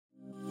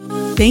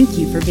Thank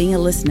you for being a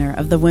listener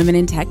of the Women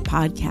in Tech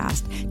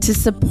podcast. To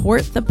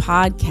support the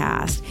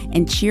podcast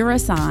and cheer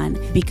us on,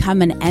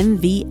 become an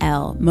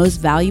MVL,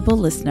 Most Valuable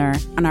Listener,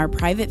 on our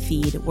private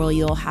feed where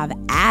you'll have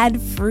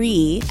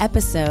ad-free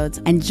episodes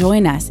and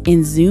join us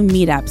in Zoom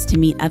meetups to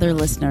meet other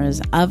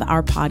listeners of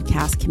our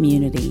podcast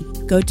community.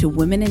 Go to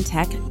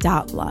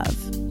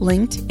womenintech.love,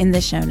 linked in the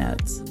show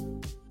notes.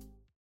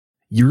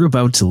 You're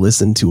about to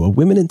listen to a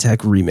Women in Tech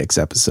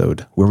remix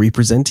episode where we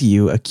present to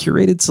you a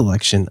curated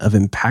selection of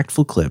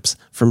impactful clips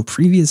from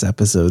previous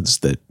episodes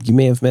that you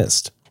may have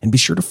missed. And be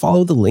sure to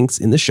follow the links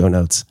in the show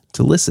notes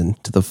to listen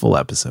to the full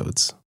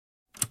episodes.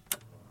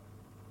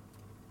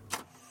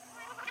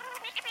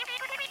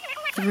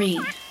 3,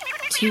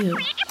 2,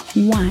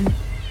 1.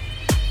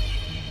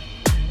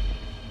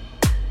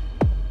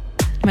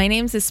 My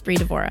name's Espree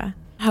Devora,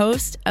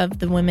 host of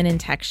the Women in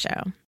Tech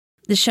Show.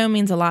 The show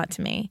means a lot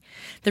to me.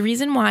 The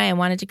reason why I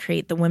wanted to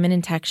create the Women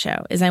in Tech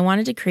Show is I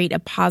wanted to create a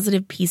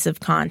positive piece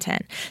of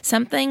content,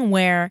 something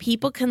where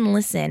people can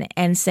listen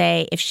and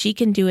say, if she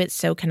can do it,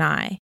 so can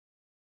I.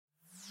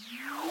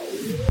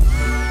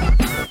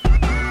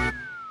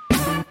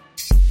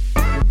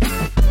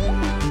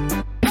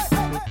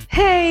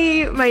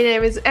 Hey, my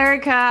name is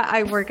Erica.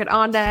 I work at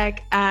OnDeck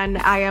and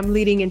I am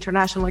leading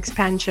international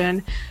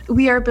expansion.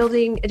 We are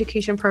building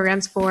education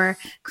programs for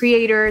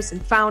creators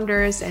and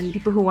founders and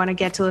people who want to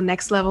get to the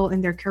next level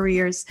in their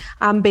careers.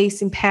 I'm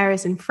based in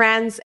Paris and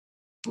France.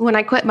 When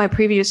I quit my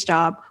previous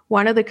job,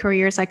 one of the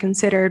careers I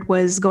considered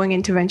was going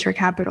into venture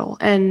capital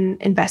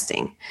and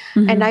investing.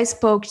 Mm-hmm. And I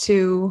spoke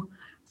to,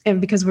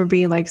 and because we're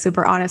being like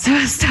super honest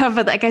about stuff,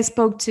 but like I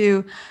spoke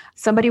to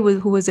somebody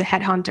who was a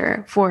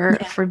headhunter for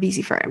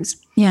VC firms.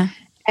 Yeah.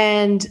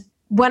 And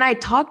when I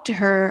talked to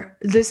her,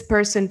 this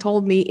person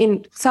told me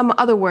in some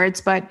other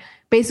words, but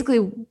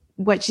basically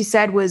what she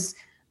said was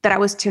that I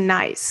was too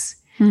nice.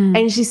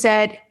 And she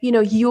said, you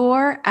know,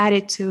 your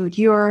attitude,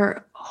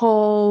 your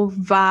whole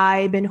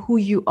vibe and who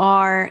you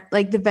are,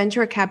 like the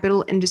venture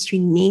capital industry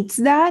needs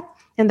that.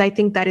 And I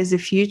think that is the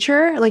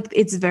future. Like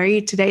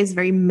today is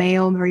very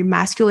male, very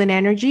masculine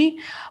energy.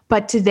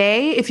 But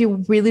today, if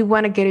you really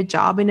want to get a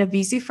job in a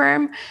VC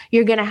firm,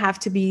 you're going to have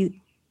to be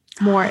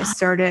more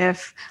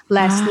assertive,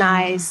 less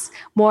nice,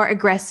 more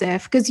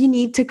aggressive, because you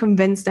need to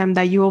convince them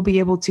that you will be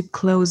able to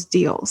close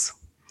deals.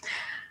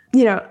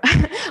 You know,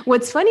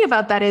 what's funny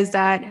about that is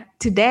that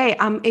today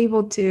I'm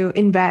able to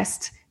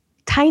invest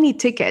tiny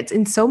tickets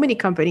in so many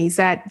companies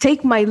that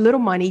take my little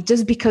money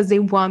just because they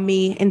want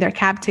me in their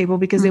cap table,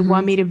 because they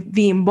want me to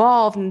be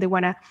involved and they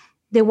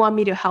want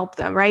me to help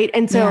them, right?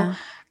 And so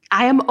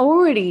I am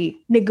already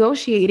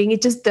negotiating.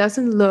 It just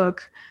doesn't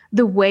look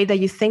the way that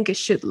you think it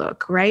should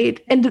look,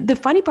 right? And the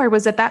funny part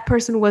was that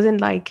person wasn't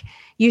like,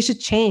 you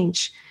should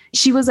change.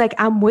 She was like,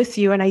 I'm with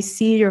you and I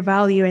see your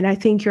value and I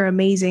think you're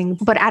amazing,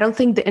 but I don't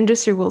think the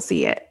industry will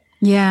see it.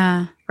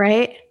 Yeah.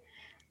 Right?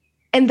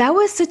 And that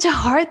was such a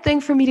hard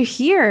thing for me to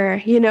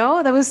hear, you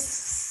know, that was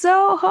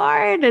so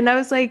hard. And I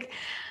was like,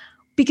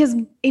 because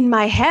in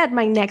my head,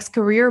 my next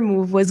career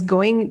move was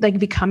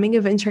becoming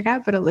a venture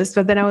capitalist.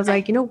 But then I was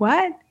like, you know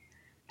what?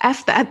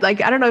 F that.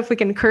 Like, I don't know if we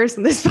can curse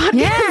in this podcast.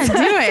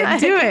 Yeah,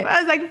 do it. I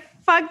was like,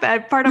 fuck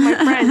that, part of my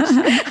French.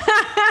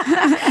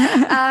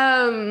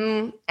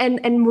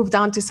 And moved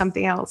on to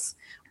something else.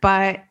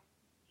 But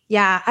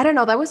yeah, I don't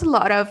know. That was a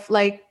lot of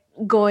like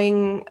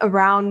going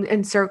around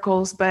in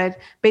circles. But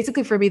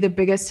basically for me, the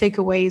biggest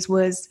takeaways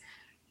was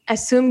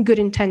assume good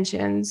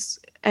intentions.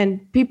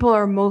 And people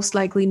are most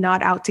likely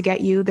not out to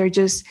get you. They're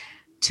just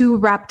too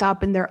wrapped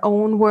up in their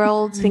own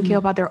worlds, thinking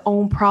about their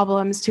own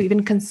problems to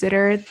even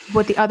consider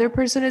what the other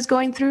person is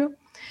going through.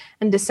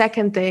 And the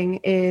second thing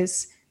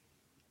is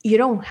you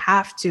don't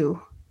have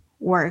to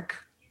work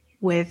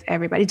with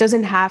everybody. It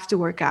doesn't have to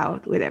work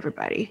out with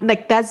everybody.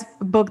 Like that's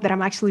a book that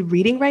I'm actually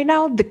reading right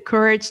now, The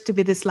Courage to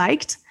be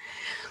Disliked.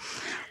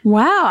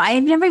 Wow.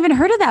 I've never even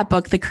heard of that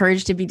book, The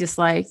Courage to be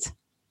Disliked.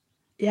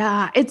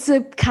 Yeah, it's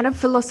a kind of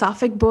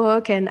philosophic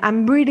book and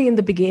I'm reading in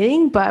the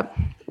beginning, but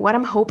what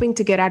I'm hoping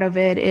to get out of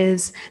it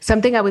is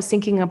something I was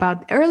thinking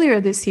about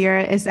earlier this year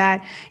is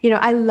that, you know,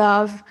 I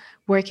love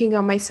working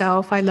on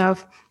myself. I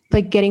love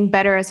like getting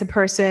better as a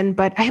person,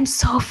 but I am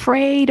so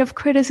afraid of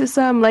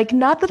criticism. Like,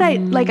 not that I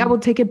will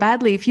take it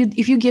badly. If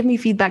you give me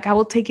feedback, I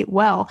will take it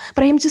well,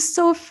 but I am just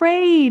so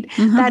afraid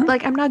that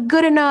like, I'm not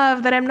good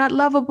enough, that I'm not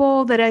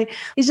lovable,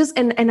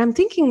 and I'm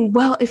thinking,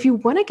 well, if you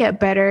want to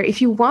get better,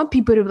 if you want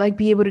people to like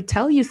be able to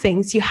tell you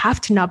things, you have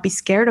to not be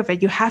scared of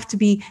it. You have to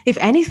be, if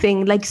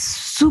anything, like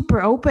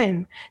super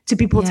open to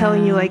people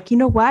telling you like, you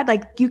know what,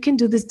 like you can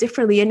do this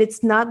differently. And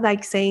it's not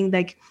like saying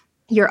like,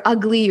 you're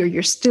ugly or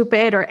you're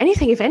stupid or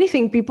anything. If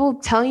anything, people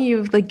telling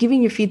you, like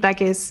giving you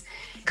feedback is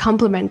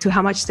compliment to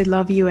how much they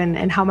love you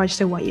and how much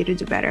they want you to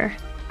do better.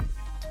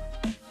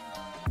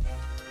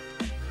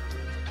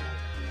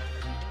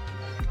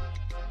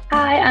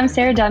 Hi, I'm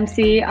Sarah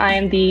Dempsey. I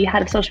am the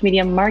head of social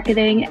media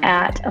marketing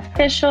at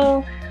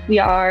Official. We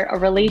are a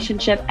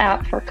relationship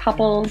app for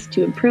couples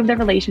to improve their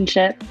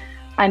relationship.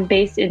 I'm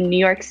based in New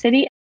York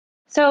City.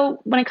 So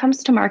when it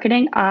comes to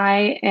marketing,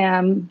 I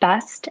am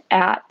best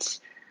at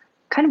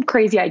kind of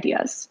crazy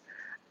ideas.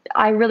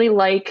 I really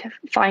like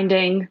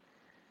finding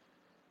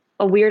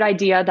a weird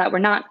idea that we're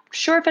not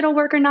sure if it'll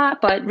work or not,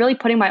 but really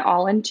putting my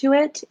all into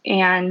it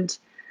and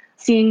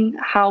seeing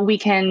how we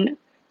can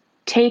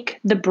take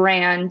the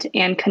brand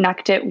and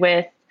connect it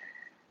with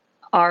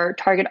our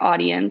target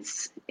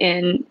audience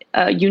in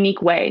a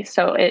unique way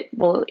so it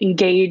will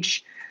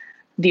engage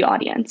the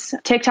audience.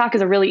 TikTok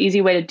is a really easy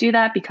way to do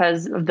that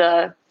because of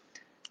the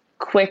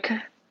quick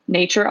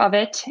nature of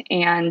it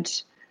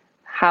and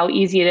how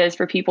easy it is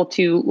for people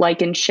to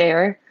like and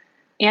share,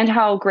 and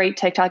how great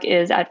TikTok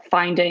is at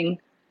finding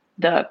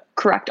the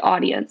correct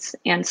audience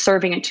and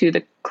serving it to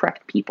the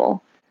correct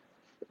people.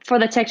 For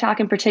the TikTok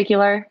in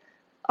particular,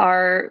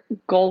 our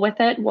goal with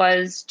it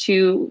was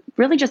to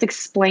really just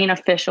explain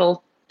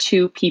official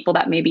to people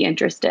that may be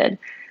interested.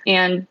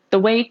 And the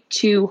way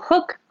to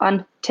hook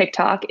on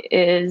TikTok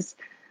is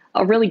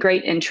a really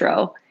great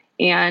intro.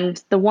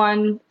 And the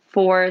one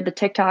for the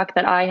TikTok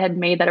that I had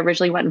made that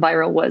originally went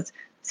viral was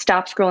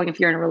stop scrolling if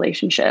you're in a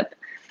relationship.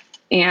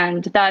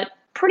 And that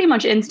pretty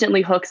much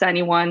instantly hooks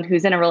anyone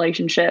who's in a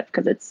relationship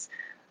because it's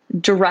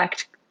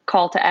direct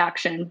call to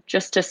action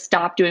just to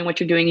stop doing what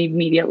you're doing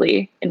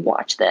immediately and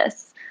watch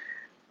this.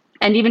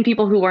 And even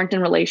people who weren't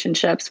in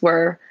relationships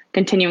were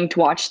continuing to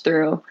watch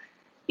through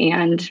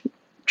and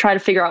try to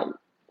figure out,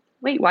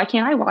 wait, why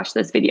can't I watch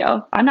this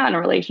video? I'm not in a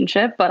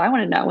relationship, but I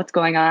want to know what's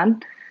going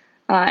on.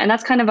 And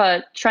that's kind of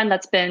a trend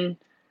that's been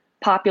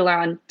popular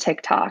on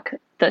TikTok.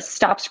 The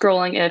stop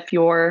scrolling if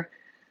you're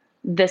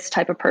this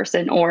type of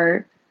person,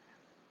 or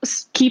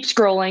keep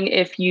scrolling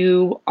if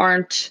you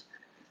aren't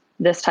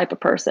this type of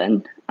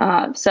person.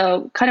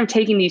 So kind of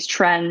taking these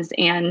trends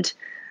and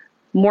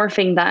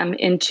morphing them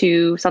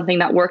into something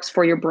that works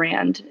for your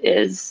brand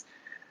is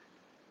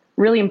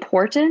really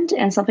important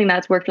and something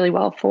that's worked really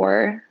well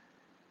for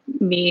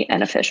me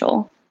and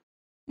Official.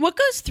 What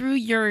goes through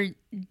your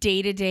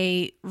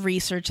day-to-day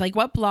research? Like,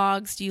 what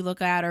blogs do you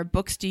look at or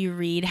books do you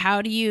read?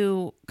 How do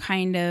you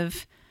kind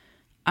of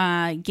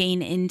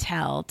gain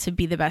intel to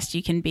be the best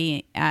you can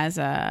be as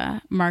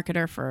a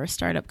marketer for a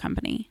startup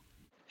company?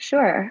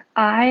 Sure.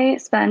 I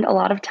spend a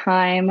lot of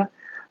time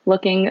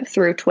looking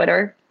through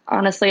Twitter.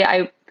 Honestly,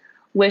 I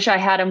wish I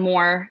had a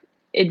more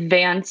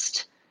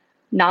advanced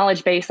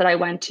knowledge base that I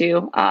went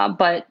to,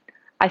 but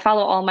I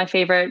follow all my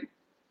favorite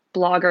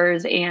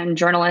bloggers and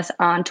journalists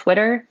on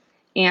Twitter.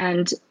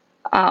 And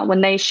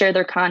when they share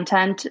their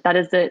content, that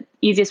is the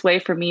easiest way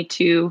for me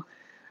to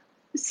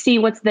see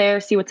what's there,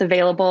 see what's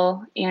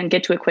available, and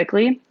get to it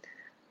quickly.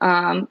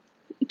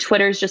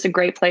 Twitter is just a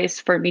great place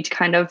for me to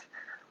kind of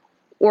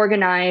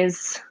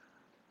organize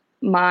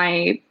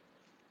my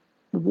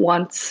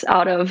wants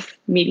out of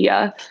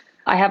media.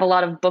 I have a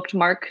lot of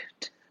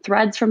bookmarked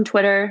threads from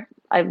Twitter.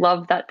 I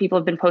love that people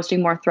have been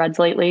posting more threads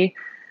lately.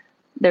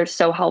 They're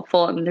so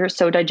helpful and they're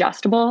so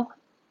digestible.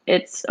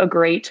 It's a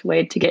great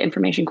way to get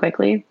information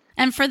quickly.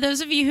 And for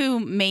those of you who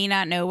may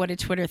not know what a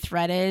Twitter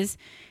thread is,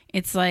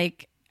 it's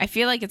like, I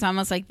feel like it's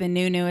almost like the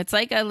new. It's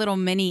like a little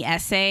mini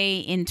essay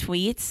in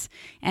tweets.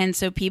 And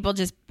so people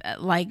just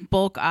like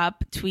bulk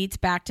up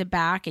tweets back to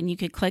back, and you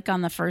could click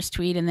on the first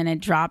tweet and then it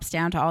drops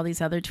down to all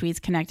these other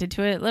tweets connected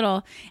to it.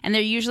 And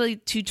they're usually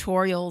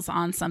tutorials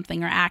on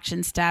something or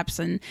action steps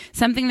and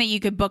something that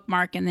you could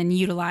bookmark and then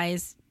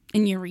utilize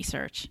in your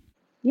research.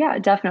 Yeah,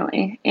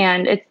 definitely.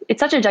 And it's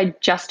such a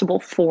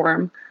digestible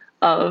form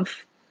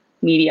of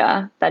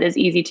media that is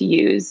easy to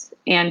use.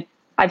 And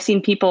I've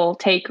seen people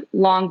take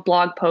long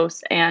blog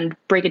posts and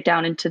break it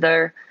down into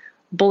their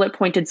bullet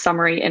pointed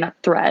summary in a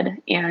thread.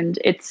 And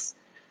it's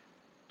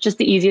just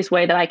the easiest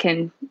way that I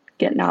can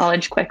get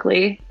knowledge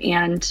quickly.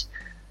 And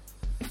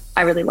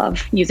I really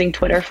love using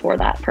Twitter for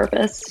that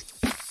purpose.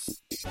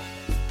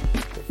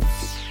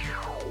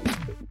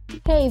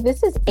 Hey,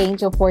 this is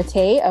Angel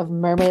Forte of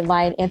Mermaid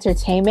Lion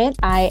Entertainment.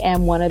 I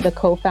am one of the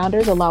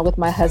co-founders along with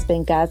my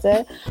husband,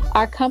 Gaza.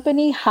 Our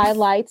company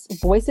highlights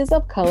voices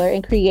of color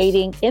in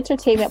creating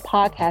entertainment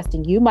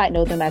podcasting. You might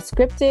know them as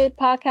scripted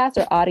podcasts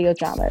or audio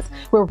dramas.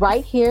 We're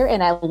right here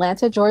in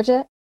Atlanta,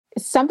 Georgia.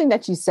 It's something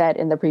that you said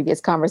in the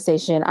previous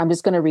conversation. I'm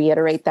just going to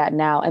reiterate that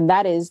now. And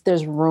that is,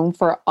 there's room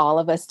for all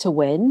of us to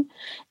win.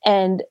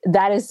 And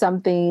that is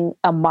something,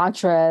 a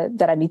mantra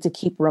that I need to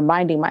keep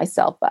reminding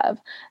myself of,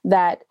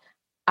 that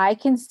I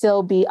can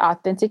still be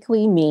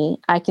authentically me.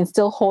 I can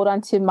still hold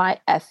on to my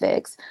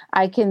ethics.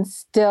 I can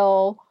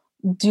still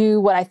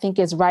do what I think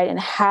is right and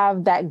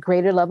have that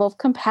greater level of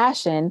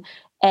compassion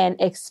and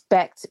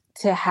expect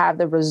to have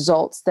the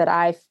results that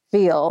I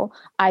feel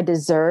I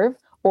deserve,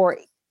 or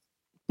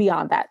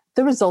beyond that,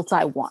 the results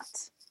I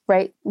want,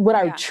 right? What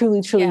I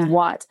truly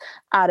want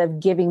out of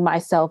giving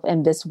myself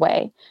in this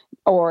way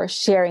or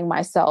sharing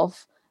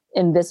myself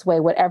in this way,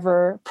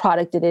 whatever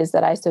product it is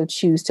that I so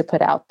choose to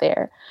put out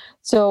there.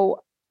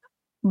 So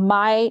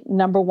my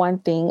number one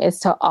thing is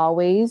to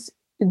always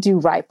do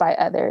right by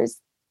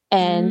others.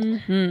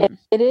 And if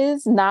it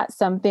is not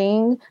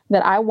something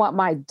that I want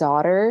my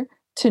daughter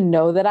to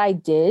know that I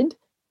did,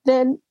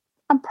 then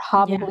I'm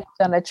probably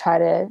going to try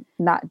to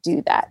not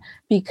do that,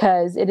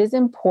 because it is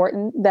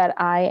important that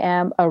I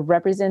am a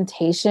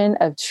representation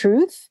of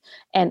truth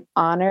and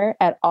honor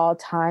at all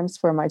times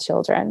for my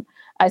children.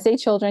 I say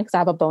children because I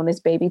have a bonus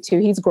baby too.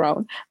 He's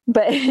grown,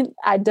 but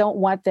I don't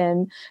want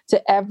them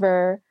to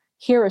ever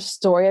hear a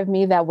story of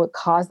me that would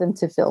cause them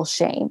to feel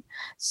shame.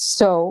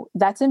 So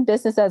that's in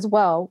business as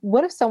well.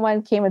 What if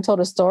someone came and told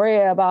a story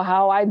about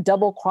how I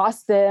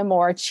double-crossed them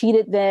or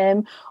cheated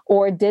them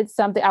or did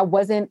something? I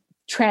wasn't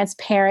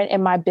transparent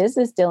in my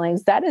business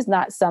dealings. That is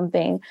not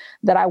something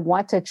that I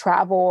want to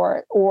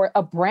travel or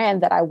a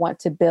brand that I want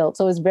to build.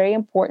 So it's very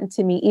important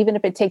to me, even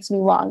if it takes me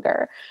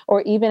longer,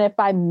 or even if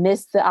I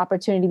miss the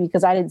opportunity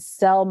because I didn't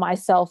sell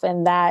myself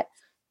in that,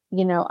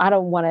 I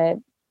don't want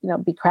to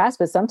be crass,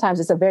 but sometimes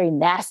it's a very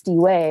nasty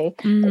way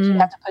that you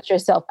have to put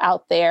yourself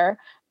out there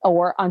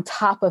or on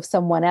top of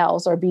someone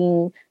else or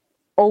being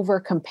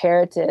over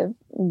comparative.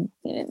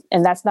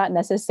 And that's not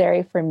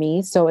necessary for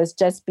me. So it's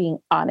just being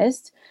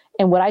honest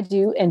in what I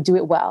do and do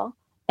it well.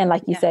 And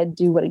like you said,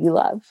 do what you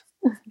love.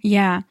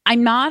 Yeah.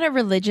 I'm not a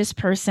religious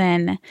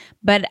person,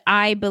 but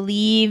I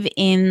believe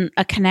in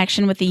a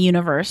connection with the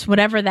universe,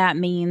 whatever that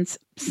means.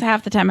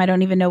 Half the time, I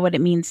don't even know what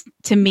it means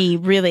to me,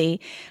 really.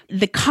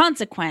 The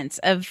consequence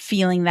of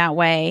feeling that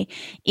way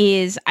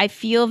is I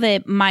feel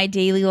that my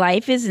daily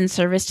life is in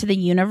service to the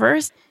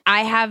universe.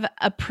 I have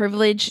a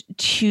privilege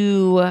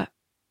to,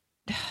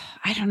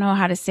 I don't know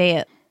how to say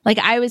it. Like,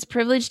 I was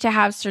privileged to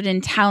have certain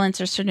talents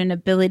or certain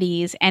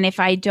abilities. And if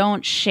I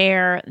don't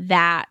share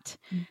that,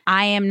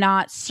 I am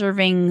not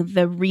serving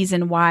the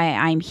reason why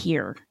I'm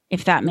here,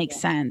 if that makes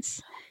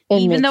sense.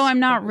 Even though I'm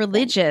not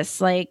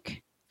religious,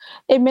 like...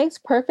 It makes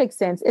perfect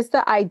sense. It's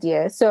the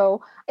idea.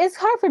 So it's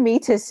hard for me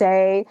to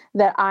say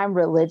that I'm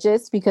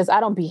religious because I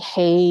don't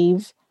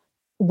behave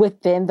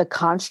within the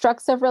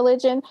constructs of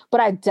religion, but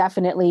I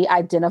definitely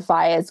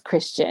identify as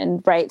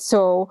Christian, right?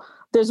 So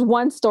there's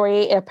one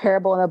story, a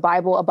parable in the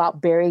Bible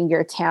about burying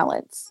your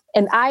talents.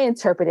 And I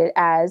interpret it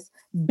as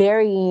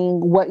burying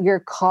what you're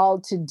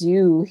called to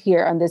do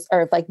here on this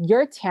earth. Like,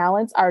 your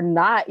talents are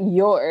not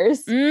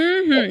yours.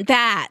 They're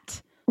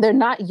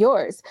not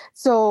yours.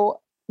 So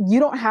you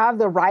don't have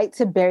the right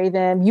to bury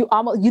them. You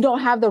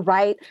don't have the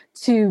right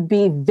to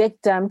be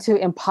victim to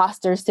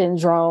imposter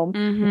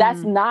syndrome.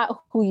 That's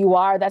not who you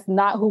are. That's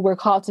not who we're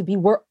called to be.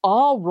 We're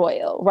all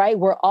royal, right?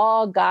 We're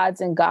all gods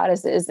and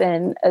goddesses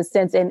in a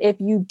sense. And if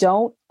you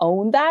don't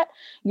own that,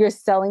 you're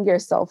selling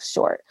yourself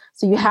short.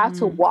 So you have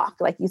to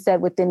walk, like you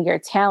said, within your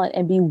talent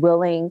and be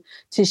willing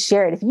to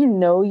share it. If you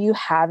know you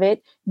have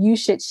it, you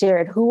should share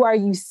it. Who are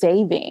you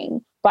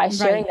saving by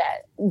sharing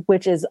that,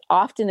 which is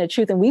often the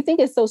truth? And we think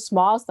it's so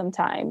small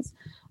sometimes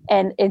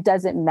and it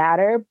doesn't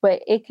matter,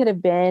 but it could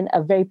have been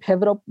a very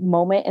pivotal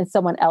moment in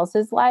someone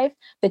else's life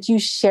that you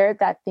shared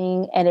that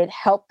thing and it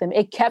helped them.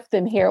 It kept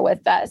them here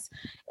with us.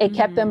 It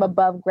kept them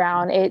above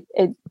ground.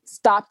 It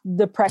stopped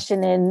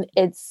depression in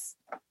its,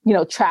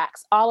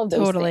 tracks, all of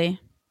those things.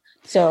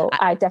 So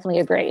I definitely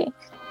agree.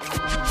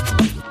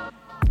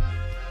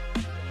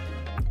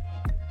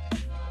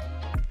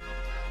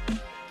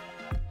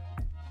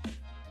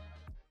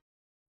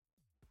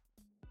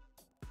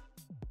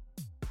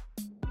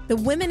 The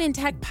Women in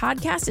Tech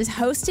podcast is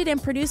hosted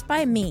and produced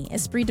by me,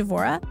 Esprit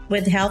Devora,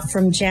 with help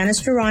from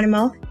Janice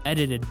Geronimo.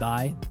 Edited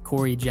by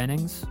Corey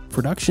Jennings.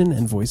 Production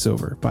and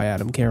voiceover by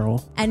Adam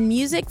Carroll. And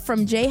music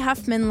from Jay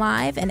Huffman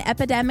Live and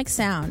Epidemic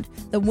Sound.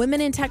 The Women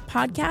in Tech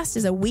podcast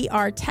is a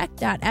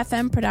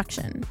wearetech.fm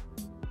production.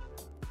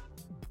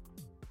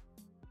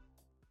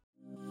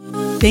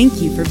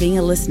 Thank you for being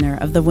a listener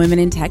of the Women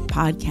in Tech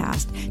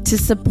podcast. To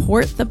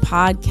support the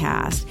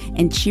podcast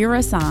and cheer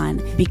us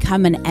on,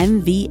 become an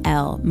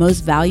MVL,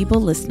 Most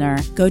Valuable Listener,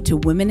 go to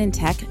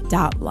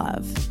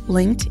womenintech.love,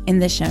 linked in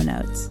the show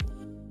notes.